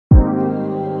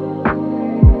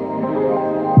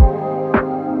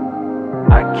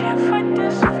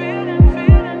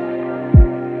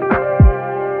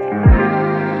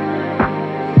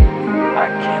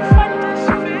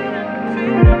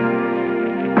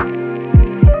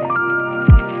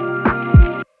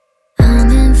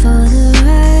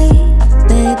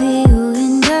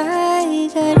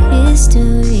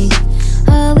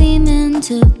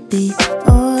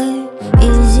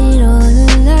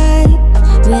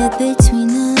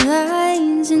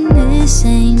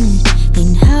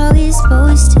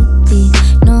supposed to be.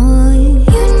 No,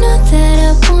 you know that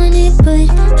I want it, but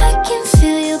I can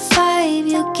feel your vibe.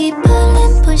 You keep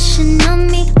pulling, pushing on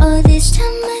me. All this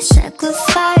time I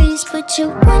sacrifice, but you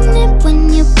want it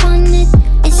when you want it.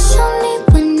 It's only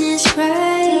when it's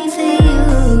right for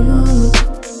you.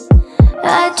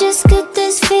 I just got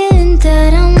this feeling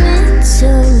that I'm meant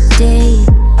to date.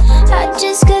 I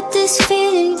just got this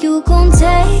feeling you gon'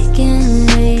 take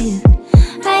and leave.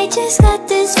 I just got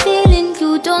this feeling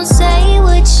you don't say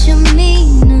what you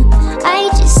mean. I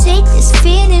just hate this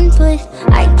feeling, but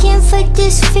I can't fight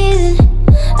this feeling.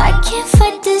 I can't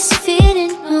fight this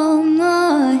feeling no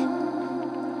more.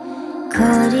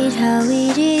 Call it how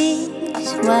it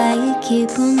is. Why you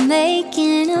keep on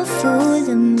making a fool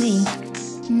of me?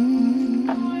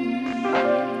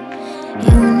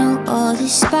 You know all the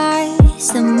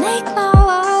spice that make my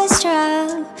walls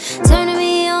drop. Turning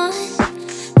me on,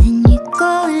 then you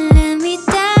go and let me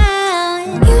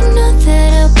down. You know that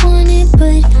I want it,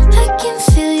 but I can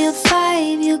feel your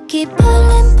vibe. You keep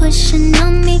pulling, pushing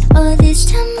on me. All this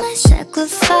time I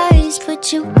sacrifice,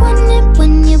 but you want it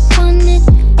when you want it.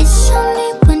 It's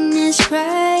only when it's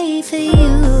right for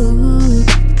you.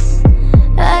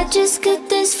 I just got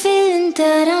this feeling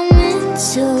that I'm meant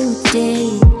to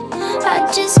date. I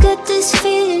just got this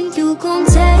feeling you gon'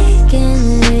 take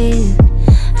and leave.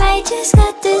 I just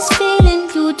got this feeling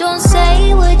you don't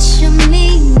say what you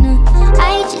mean.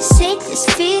 I just hate this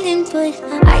feeling, but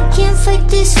I can't fight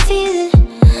this feeling.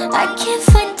 I can't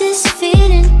fight this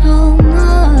feeling no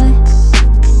more.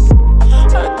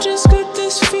 I just got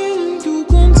this feeling you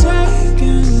gon' take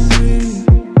and leave.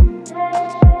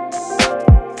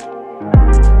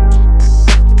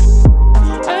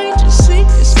 I just hate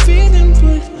this feeling,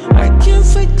 but I can't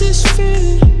fight this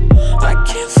feeling. I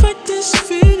can't fight this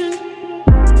feeling.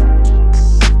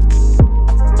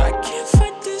 I can't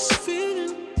fight this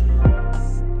feeling.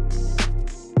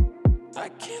 I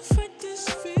can't fight this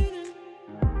feeling.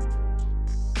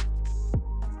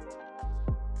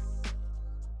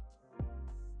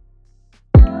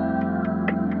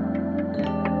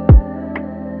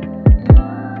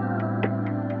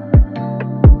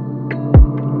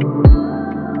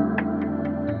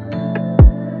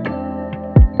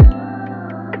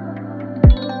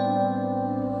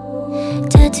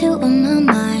 Tattoo on my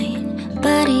mind,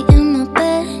 body in my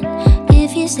bed.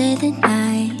 If you stay the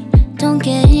night, don't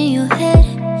get in your head.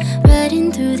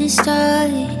 Riding through the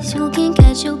stars, you can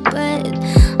catch your breath.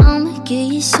 I'ma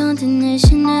give you something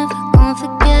that you never gon'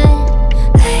 forget.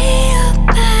 Lay your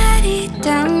body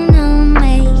down, I'll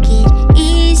make it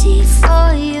easy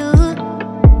for you.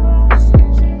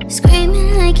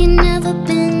 Screaming like you never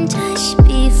been touched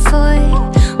before.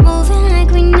 Moving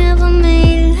like we never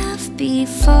made love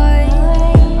before.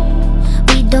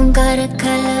 Don't got a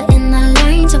color in the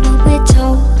lines of what we're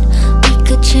told. We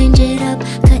could change it up,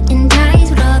 cutting ties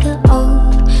with all the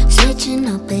old. Switching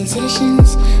up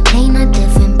positions, paint a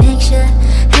different picture.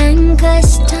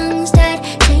 Handcuffs, tongues that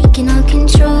taking on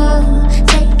control,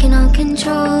 taking on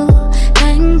control.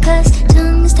 Handcuffs,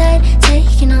 tongues that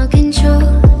taking on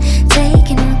control,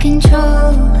 taking on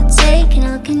control, taking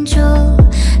on control.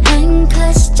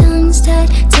 Handcuffs, tongues that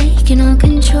taking on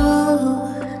control.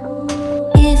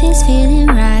 If it's feeling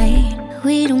right,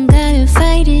 we don't gotta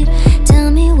fight it.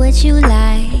 Tell me what you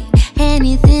like,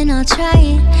 anything I'll try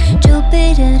it.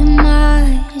 Jupiter to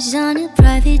Mars on a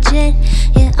private jet.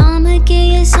 Yeah, I'ma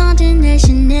give you something that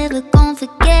you never gon'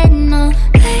 forget. No,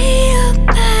 lay your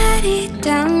body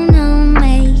down, I'll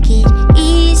make it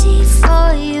easy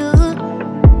for you.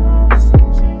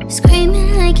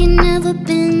 Screaming like you never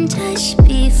been touched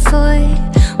before.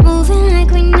 Moving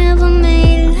like we never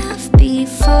made love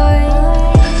before.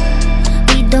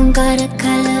 Don't got a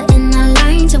color in the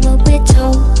lines of what we're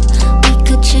told. We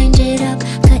could change it up,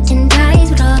 cutting ties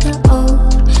with all the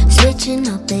old. Switching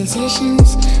up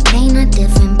positions, paint a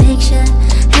different picture.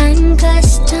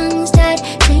 Handcuffs, tongues that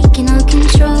taking on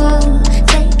control,